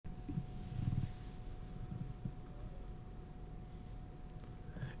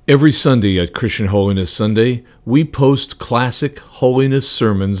Every Sunday at Christian Holiness Sunday, we post classic holiness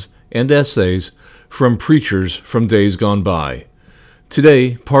sermons and essays from preachers from days gone by.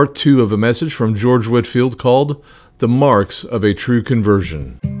 Today, part 2 of a message from George Whitefield called The Marks of a True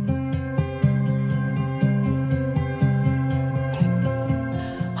Conversion.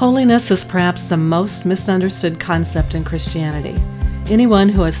 Holiness is perhaps the most misunderstood concept in Christianity. Anyone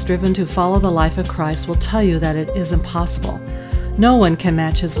who has striven to follow the life of Christ will tell you that it is impossible. No one can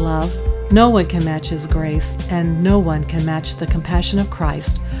match His love, no one can match His grace, and no one can match the compassion of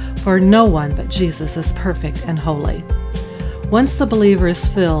Christ, for no one but Jesus is perfect and holy. Once the believer is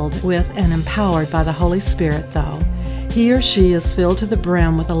filled with and empowered by the Holy Spirit, though, he or she is filled to the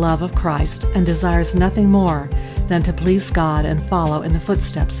brim with the love of Christ and desires nothing more than to please God and follow in the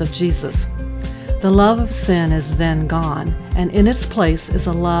footsteps of Jesus. The love of sin is then gone, and in its place is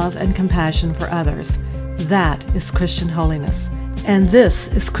a love and compassion for others. That is Christian holiness. And this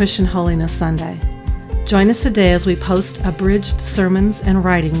is Christian Holiness Sunday. Join us today as we post abridged sermons and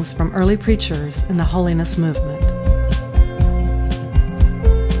writings from early preachers in the holiness movement.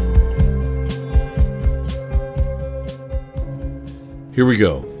 Here we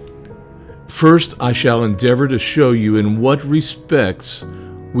go. First, I shall endeavor to show you in what respects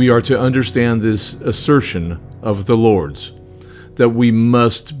we are to understand this assertion of the Lord's, that we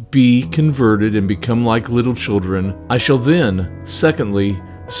must be converted and become like little children. I shall then, secondly,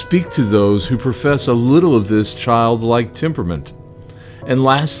 speak to those who profess a little of this childlike temperament. And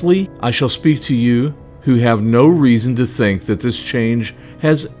lastly, I shall speak to you who have no reason to think that this change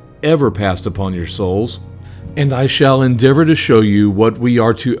has ever passed upon your souls. And I shall endeavor to show you what we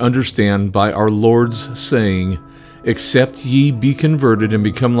are to understand by our Lord's saying, "Except ye be converted and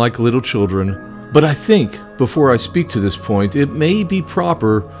become like little children." But I think, before I speak to this point, it may be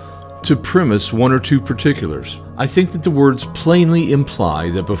proper to premise one or two particulars. I think that the words plainly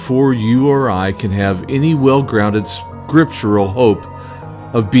imply that before you or I can have any well-grounded scriptural hope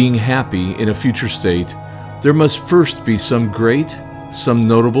of being happy in a future state, there must first be some great, some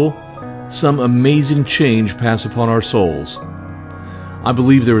notable, some amazing change pass upon our souls. I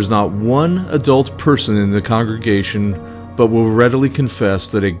believe there is not one adult person in the congregation but will readily confess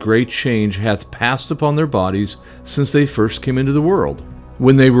that a great change hath passed upon their bodies since they first came into the world,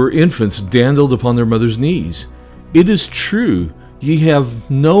 when they were infants dandled upon their mother's knees. It is true, ye have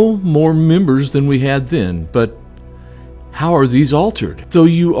no more members than we had then, but how are these altered? Though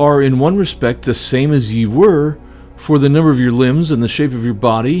you are in one respect the same as ye were, for the number of your limbs and the shape of your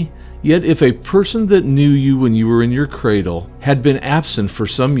body, yet if a person that knew you when you were in your cradle had been absent for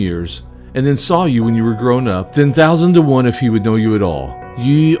some years, and then saw you when you were grown up, then 1,000 to 1 if he would know you at all.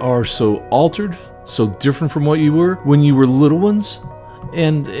 Ye are so altered, so different from what you were when you were little ones,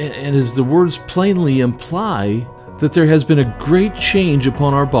 and as the words plainly imply, that there has been a great change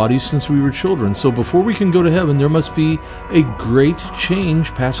upon our bodies since we were children. So before we can go to heaven, there must be a great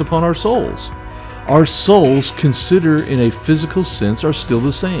change pass upon our souls. Our souls, considered in a physical sense, are still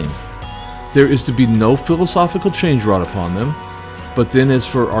the same. There is to be no philosophical change wrought upon them. But then as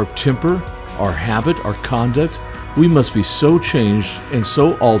for our temper, our habit, our conduct, we must be so changed and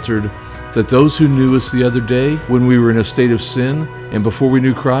so altered that those who knew us the other day when we were in a state of sin and before we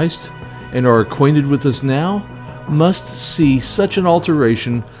knew Christ and are acquainted with us now must see such an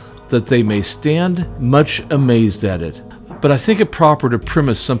alteration that they may stand much amazed at it. But I think it proper to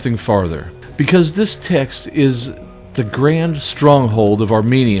premise something farther, because this text is the grand stronghold of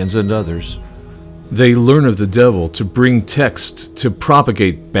Armenians and others. They learn of the devil to bring texts to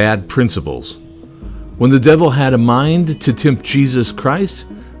propagate bad principles. When the devil had a mind to tempt Jesus Christ,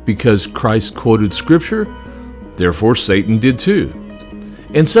 because Christ quoted Scripture, therefore Satan did too.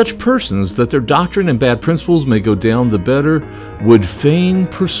 And such persons, that their doctrine and bad principles may go down the better, would fain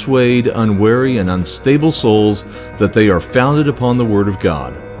persuade unwary and unstable souls that they are founded upon the Word of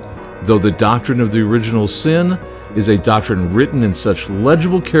God. Though the doctrine of the original sin is a doctrine written in such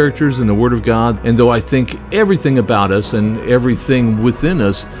legible characters in the Word of God, and though I think everything about us and everything within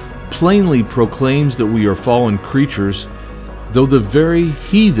us plainly proclaims that we are fallen creatures, though the very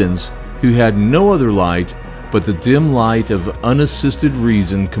heathens who had no other light but the dim light of unassisted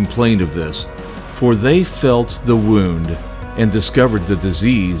reason complained of this, for they felt the wound and discovered the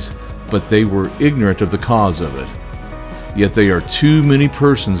disease, but they were ignorant of the cause of it. Yet they are too many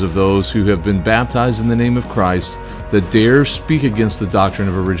persons of those who have been baptized in the name of Christ that dare speak against the doctrine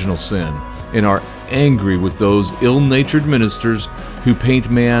of original sin, and are angry with those ill-natured ministers who paint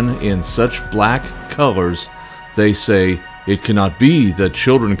man in such black colors. They say, "It cannot be that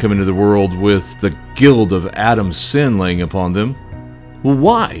children come into the world with the guilt of Adam's sin laying upon them." Well,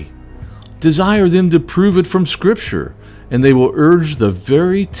 why? Desire them to prove it from Scripture, and they will urge the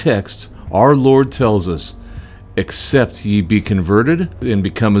very text our Lord tells us, "Except ye be converted and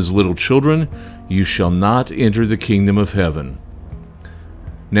become as little children, you shall not enter the kingdom of heaven."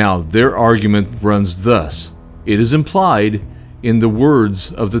 Now, their argument runs thus. It is implied in the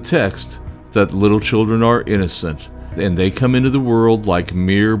words of the text that little children are innocent, and they come into the world like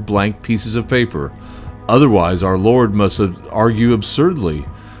mere blank pieces of paper. Otherwise, our Lord must argue absurdly,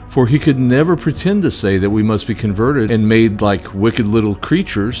 for he could never pretend to say that we must be converted and made like wicked little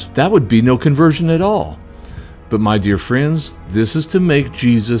creatures. That would be no conversion at all. But my dear friends, this is to make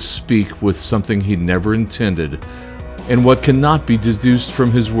Jesus speak with something he never intended, and what cannot be deduced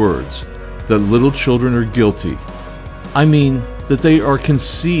from his words, that little children are guilty. I mean, that they are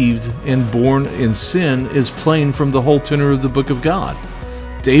conceived and born in sin is plain from the whole tenor of the book of God.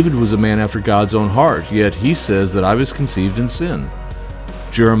 David was a man after God's own heart, yet he says that I was conceived in sin.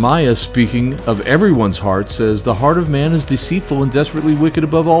 Jeremiah, speaking of everyone's heart, says, "The heart of man is deceitful and desperately wicked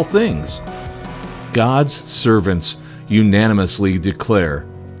above all things." God's servants unanimously declare,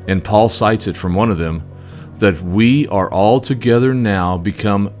 and Paul cites it from one of them, that we are altogether now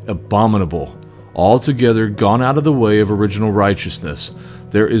become abominable, altogether gone out of the way of original righteousness.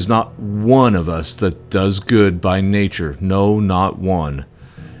 There is not one of us that does good by nature, no, not one.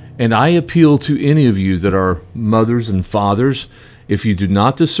 And I appeal to any of you that are mothers and fathers, if you do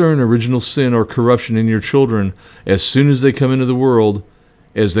not discern original sin or corruption in your children as soon as they come into the world,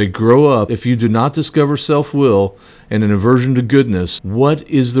 as they grow up, if you do not discover self-will and an aversion to goodness, what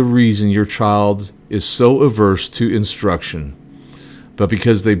is the reason your child is so averse to instruction? But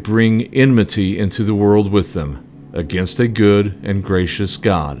because they bring enmity into the world with them, against a good and gracious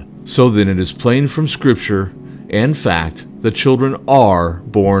God. So then it is plain from Scripture and fact that children are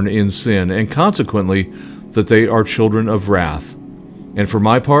born in sin, and consequently that they are children of wrath. And for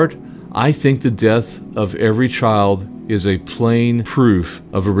my part, I think the death of every child is a plain proof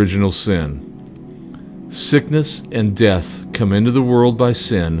of original sin. Sickness and death come into the world by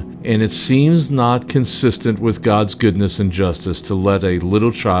sin, and it seems not consistent with God's goodness and justice to let a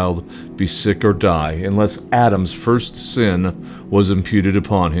little child be sick or die, unless Adam's first sin was imputed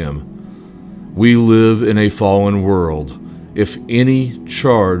upon him. We live in a fallen world. If any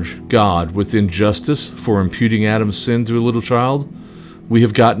charge God with injustice for imputing Adam's sin to a little child, we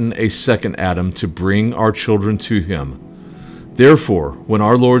have gotten a second Adam to bring our children to him. Therefore, when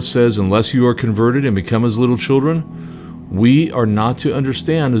our Lord says, "Unless you are converted and become as little children," we are not to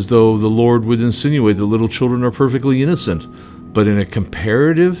understand as though the Lord would insinuate that little children are perfectly innocent, but in a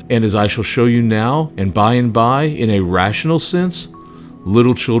comparative, and as I shall show you now, and by, in a rational sense,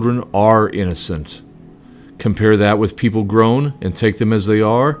 little children are innocent. Compare that with people grown, and take them as they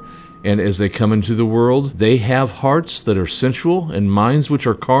are, and as they come into the world, they have hearts that are sensual and minds which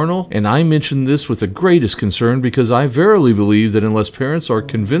are carnal. And I mention this with the greatest concern because I verily believe that unless parents are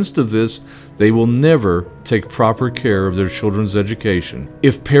convinced of this, they will never take proper care of their children's education.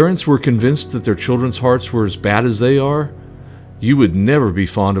 If parents were convinced that their children's hearts were as bad as they are, you would never be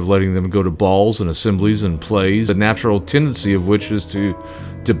fond of letting them go to balls and assemblies and plays, the natural tendency of which is to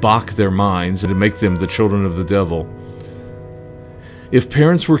debauch their minds and to make them the children of the devil. If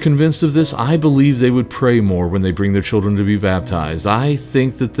parents were convinced of this, I believe they would pray more when they bring their children to be baptized. I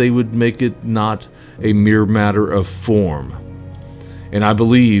think that they would make it not a mere matter of form. And I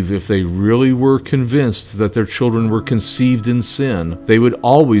believe if they really were convinced that their children were conceived in sin, they would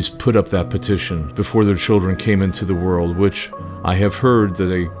always put up that petition before their children came into the world, which I have heard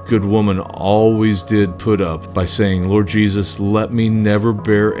that a good woman always did put up by saying, "Lord Jesus, let me never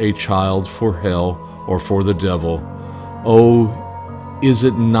bear a child for hell or for the devil. Oh, is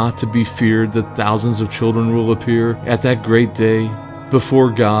it not to be feared that thousands of children will appear at that great day before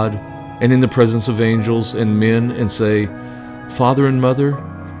God and in the presence of angels and men and say, 'Father and Mother,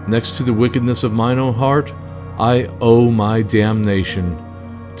 next to the wickedness of mine own heart, I owe my damnation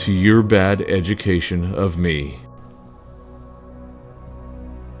to your bad education of me.'"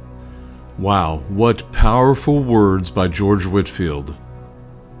 Wow, what powerful words by George Whitefield.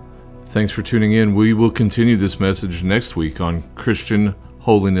 Thanks for tuning in. We will continue this message next week on Christian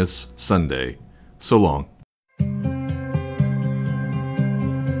Holiness Sunday. So long.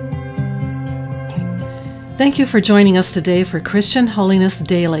 Thank you for joining us today for Christian Holiness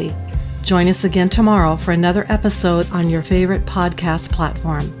Daily. Join us again tomorrow for another episode on your favorite podcast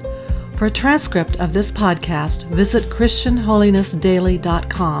platform. For a transcript of this podcast, visit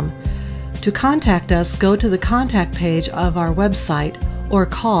ChristianHolinessDaily.com. To contact us, go to the contact page of our website or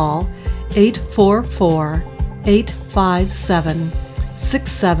call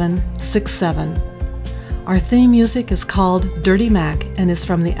 844-857-6767. Our theme music is called Dirty Mac and is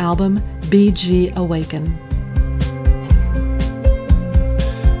from the album BG Awaken.